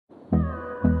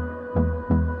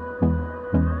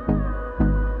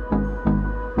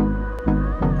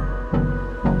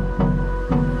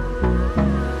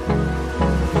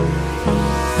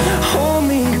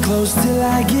close till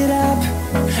I get up.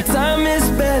 Time is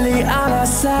barely on our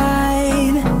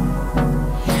side.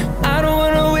 I don't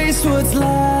wanna waste what's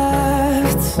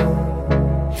left.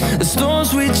 The storms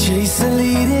we chase are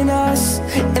leading us,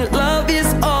 and love is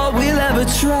all we'll ever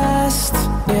trust.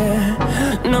 Yeah,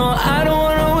 no, I don't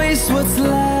wanna waste what's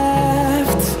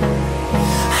left.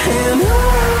 And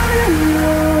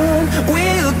on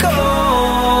we'll go,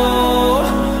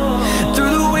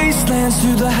 through the wastelands,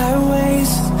 through the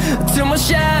highways, till my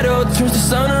shadow turns to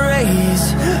sun rays.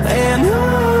 And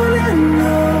on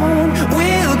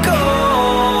we'll go,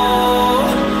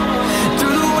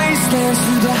 through the wastelands,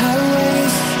 through the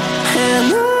highways, and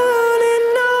on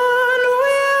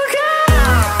we'll go.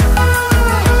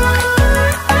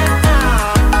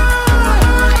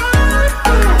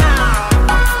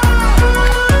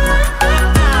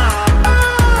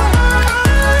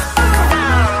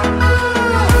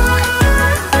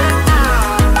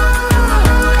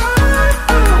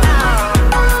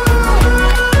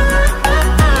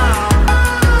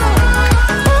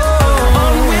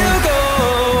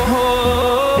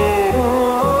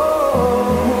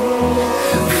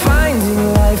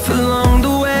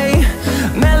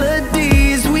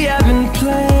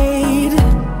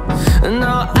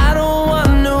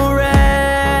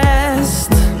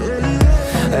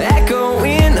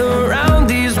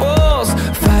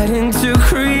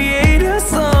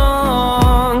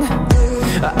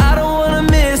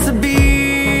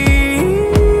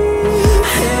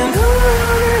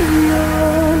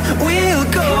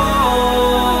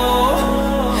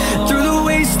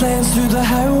 Through the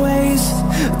highways,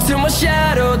 till my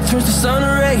shadow turns to sun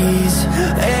rays.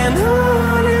 And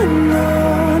on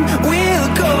we'll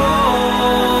go,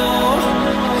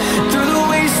 through the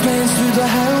wastelands, through the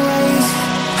highways,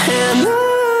 and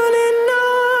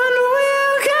on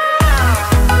we'll go.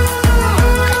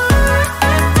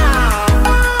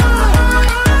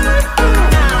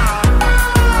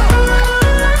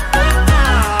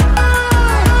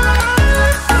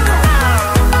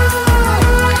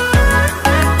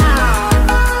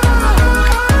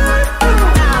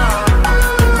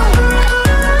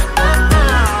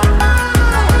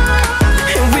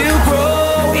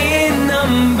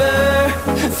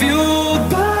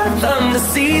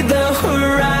 See the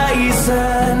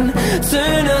horizon,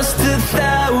 turn us to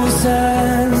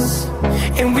thousands,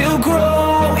 and we'll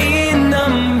grow in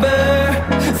number,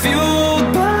 fueled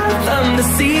by them to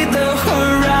see the horizon.